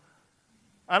sermon.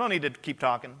 I don't need to keep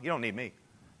talking. You don't need me.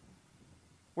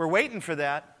 We're waiting for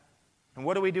that. And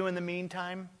what do we do in the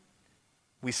meantime?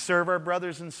 We serve our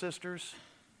brothers and sisters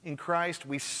in Christ.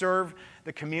 We serve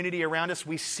the community around us.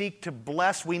 We seek to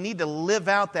bless. We need to live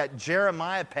out that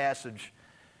Jeremiah passage.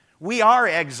 We are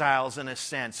exiles in a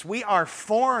sense. We are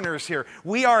foreigners here.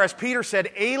 We are, as Peter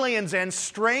said, aliens and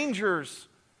strangers.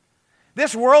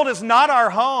 This world is not our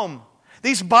home.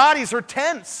 These bodies are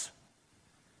tents.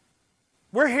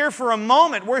 We're here for a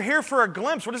moment. We're here for a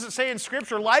glimpse. What does it say in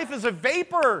Scripture? Life is a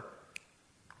vapor.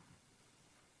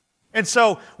 And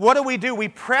so, what do? We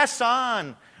press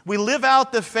on. We live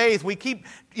out the faith. We keep,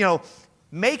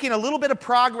 making a little bit of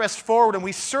progress forward, and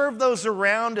we serve those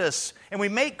around us, and we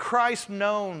make Christ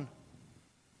known.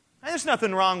 And there's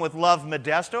nothing wrong with love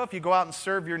Modesto. If you go out and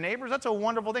serve your neighbors, that's a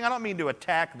wonderful thing. I don't mean to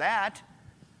attack that.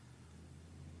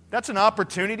 That's an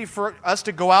opportunity for us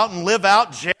to go out and live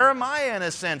out Jeremiah in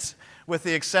a sense, with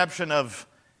the exception of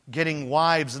getting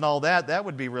wives and all that. That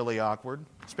would be really awkward,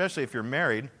 especially if you're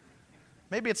married.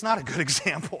 Maybe it's not a good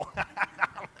example.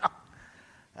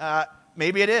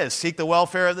 Maybe it is. Seek the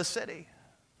welfare of the city.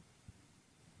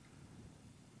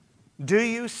 Do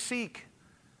you seek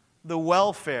the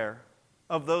welfare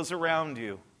of those around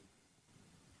you?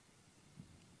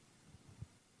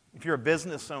 If you're a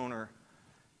business owner,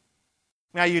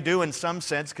 now you do in some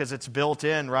sense because it's built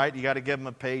in, right? You got to give them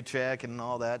a paycheck and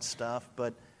all that stuff,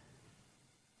 but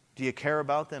do you care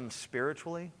about them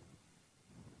spiritually?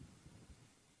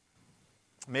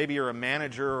 Maybe you're a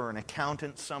manager or an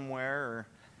accountant somewhere,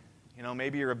 or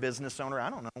maybe you're a business owner. I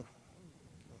don't know.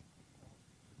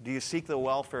 Do you seek the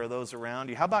welfare of those around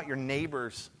you? How about your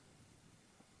neighbors?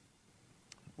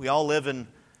 We all live in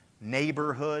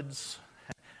neighborhoods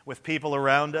with people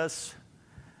around us.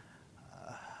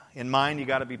 In mine, you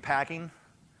got to be packing.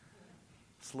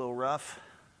 It's a little rough.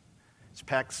 It's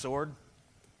packed sword.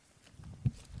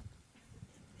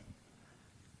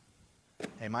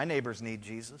 Hey, my neighbors need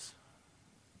Jesus.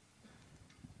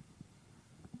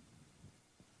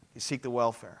 You seek the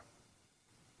welfare.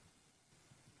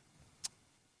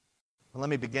 Well, let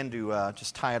me begin to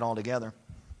just tie it all together.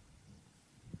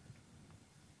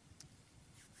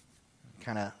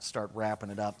 Kind of start wrapping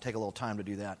it up. Take a little time to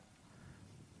do that.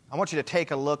 I want you to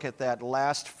take a look at that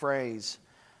last phrase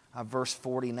of verse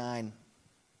 49.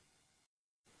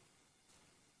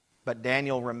 But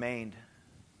Daniel remained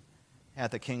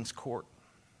at the king's court.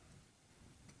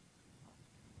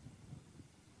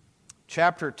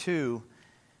 Chapter 2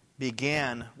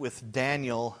 began with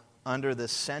Daniel under the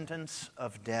sentence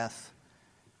of death,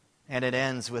 and it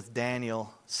ends with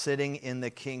Daniel sitting in the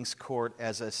king's court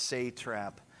as a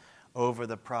satrap over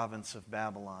the province of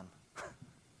Babylon.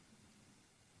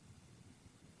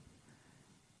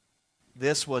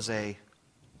 This was a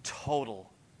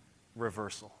total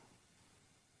reversal,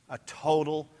 a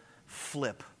total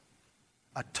flip,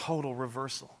 a total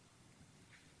reversal.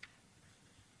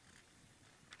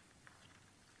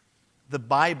 The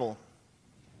Bible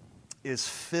is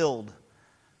filled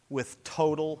with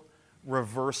total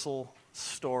reversal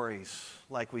stories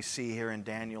like we see here in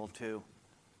Daniel 2.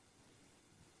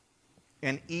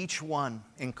 And each one,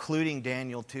 including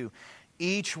Daniel 2,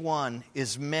 each one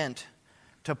is meant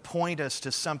to point us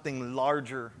to something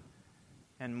larger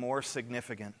and more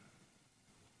significant: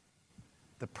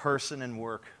 the person and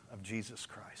work of Jesus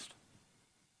Christ.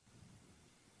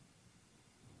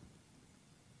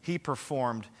 He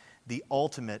performed the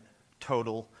ultimate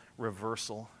total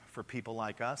reversal for people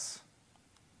like us.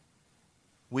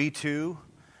 We too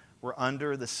were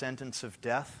under the sentence of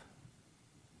death,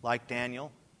 like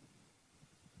Daniel.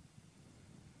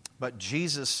 But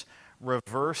Jesus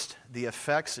reversed the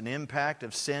effects and impact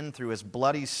of sin through his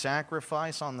bloody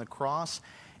sacrifice on the cross,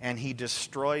 and he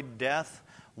destroyed death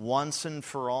once and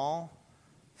for all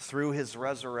through his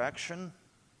resurrection.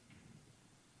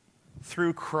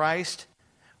 Through Christ,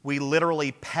 we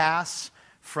literally pass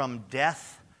from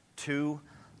death to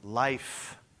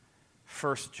life.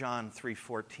 1 John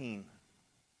 3:14.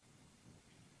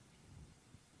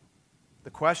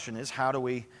 The question is, how do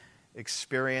we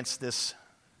experience this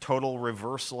total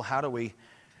reversal? How do we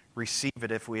receive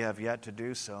it if we have yet to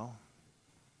do so?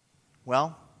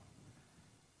 Well,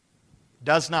 it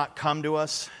does not come to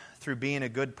us through being a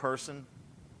good person,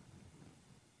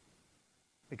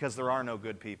 because there are no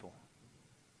good people.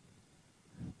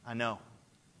 I know.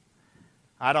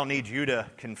 I don't need you to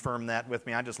confirm that with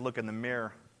me. I just look in the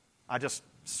mirror. I just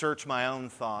search my own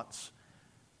thoughts.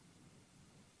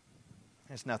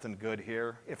 There's nothing good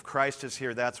here. If Christ is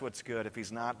here, that's what's good. If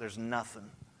he's not, there's nothing.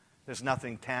 There's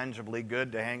nothing tangibly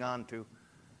good to hang on to.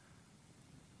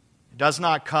 It does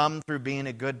not come through being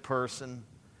a good person.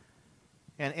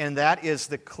 And that is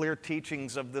the clear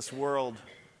teachings of this world.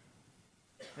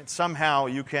 And somehow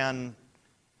you can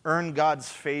earn God's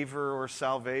favor or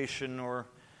salvation or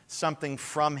something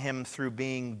from him through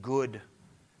being good.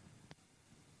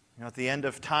 At the end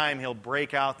of time, he'll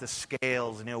break out the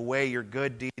scales and he'll weigh your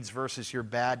good deeds versus your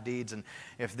bad deeds. And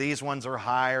if these ones are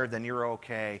higher, then you're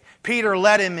okay. Peter,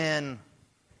 let him in.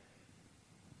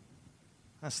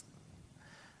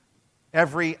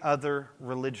 Every other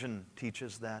religion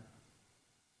teaches that.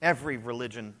 Every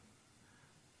religion,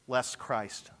 less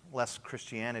Christ, less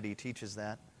Christianity, teaches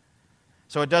that.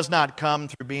 So it does not come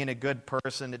through being a good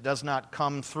person. It does not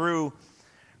come through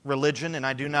religion, and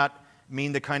I do not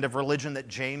mean the kind of religion that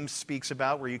James speaks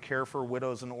about where you care for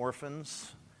widows and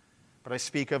orphans, but I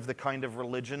speak of the kind of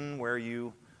religion where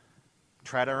you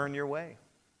try to earn your way.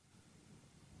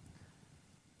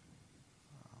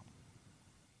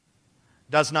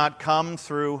 Does not come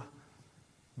through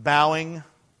bowing,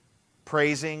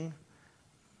 praising,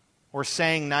 or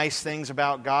saying nice things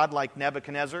about God like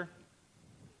Nebuchadnezzar.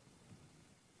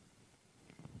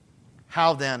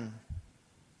 How then?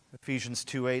 Ephesians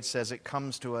 2:8 says it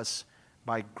comes to us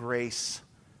by grace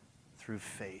through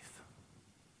faith.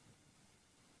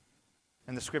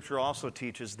 And the Scripture also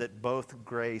teaches that both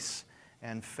grace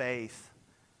and faith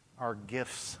are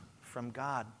gifts from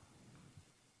God.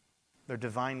 They're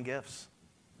divine gifts.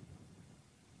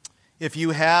 If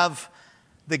you have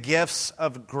the gifts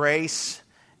of grace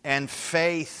and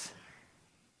faith,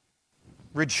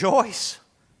 rejoice.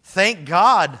 Thank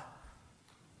God.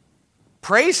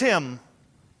 Praise Him.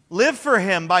 Live for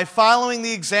Him by following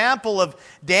the example of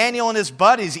Daniel and his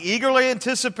buddies. Eagerly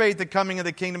anticipate the coming of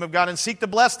the kingdom of God and seek to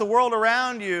bless the world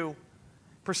around you.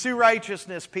 Pursue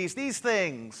righteousness, peace, these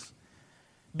things.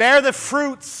 Bear the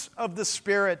fruits of the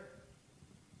Spirit.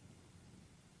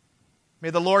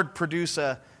 May the Lord produce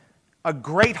a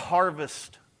great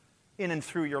harvest in and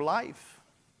through your life.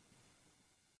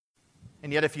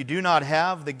 And yet if you do not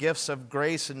have the gifts of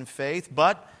grace and faith,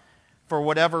 but for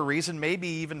whatever reason, maybe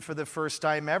even for the first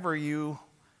time ever, you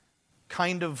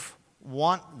kind of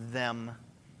want them,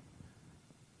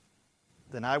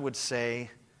 then I would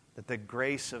say that the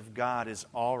grace of God is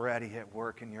already at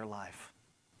work in your life.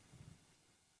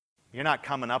 You're not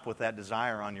coming up with that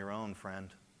desire on your own, friend.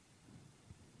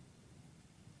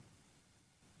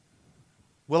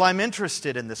 Well, I'm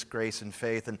interested in this grace and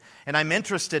faith, and I'm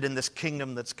interested in this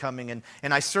kingdom that's coming, and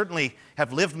I certainly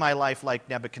have lived my life like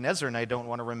Nebuchadnezzar, and I don't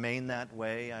want to remain that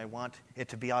way. I want it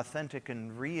to be authentic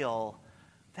and real.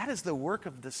 That is the work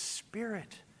of the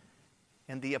Spirit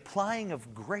and the applying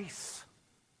of grace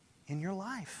in your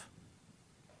life.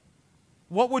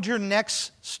 What would your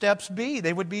next steps be?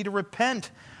 They would be to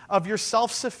repent of your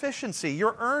self-sufficiency,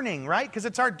 your earning, right? Because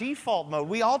it's our default mode.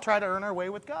 We all try to earn our way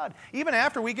with God. Even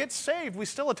after we get saved, we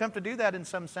still attempt to do that in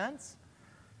some sense.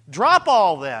 Drop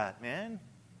all that, man.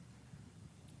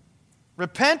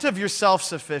 Repent of your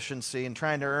self-sufficiency and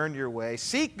trying to earn your way.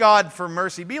 Seek God for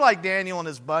mercy. Be like Daniel and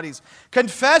his buddies.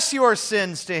 Confess your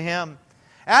sins to Him.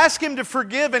 Ask Him to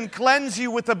forgive and cleanse you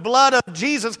with the blood of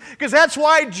Jesus, because that's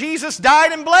why Jesus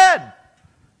died and bled.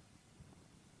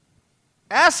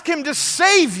 Ask Him to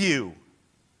save you.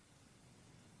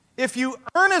 If you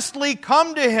earnestly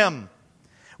come to Him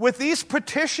with these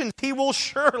petitions, He will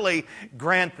surely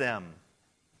grant them.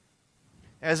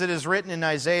 As it is written in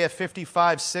Isaiah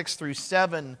 55, 6 through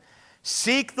 7,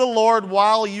 seek the Lord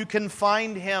while you can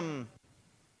find Him.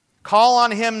 Call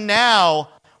on Him now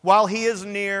while He is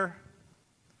near.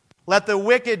 Let the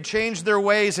wicked change their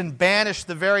ways and banish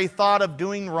the very thought of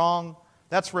doing wrong.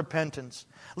 That's repentance.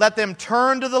 Let them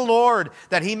turn to the Lord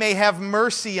that He may have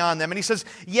mercy on them. And He says,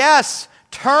 yes,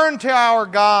 turn to our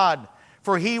God,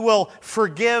 for He will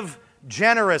forgive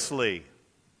generously.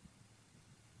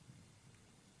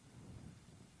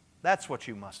 That's what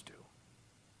you must do.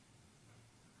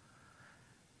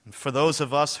 And for those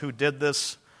of us who did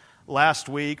this last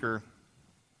week, or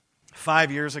 5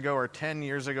 years ago, or 10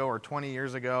 years ago, or 20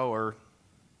 years ago, or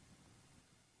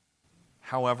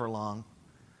however long,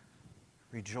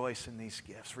 rejoice in these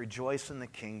gifts. Rejoice in the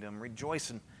kingdom.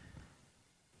 Rejoice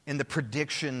in the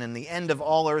prediction and the end of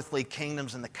all earthly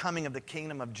kingdoms and the coming of the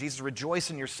kingdom of Jesus. Rejoice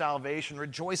in your salvation.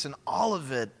 Rejoice in all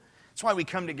of it. That's why we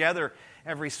come together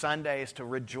every Sunday, is to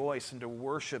rejoice and to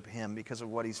worship Him because of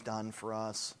what He's done for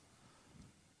us.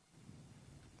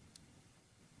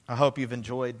 I hope you've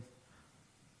enjoyed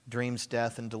dreams,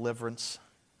 death, and deliverance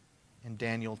in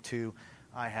Daniel 2.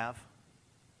 I have.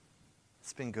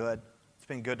 It's been good. It's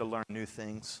been good to learn new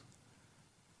things.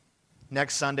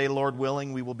 Next Sunday, Lord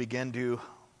willing, we will begin to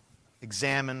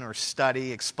examine or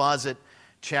study, exposit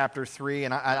chapter 3.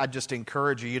 And I just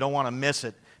encourage you, you don't want to miss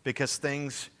it, because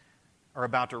things are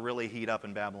about to really heat up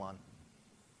in Babylon.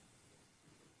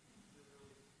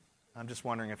 I'm just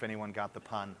wondering if anyone got the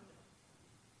pun.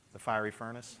 The fiery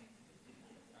furnace?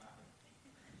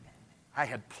 I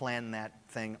had planned that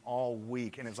thing all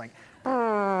week, and it was like,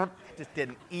 just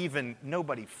didn't even,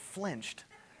 nobody flinched.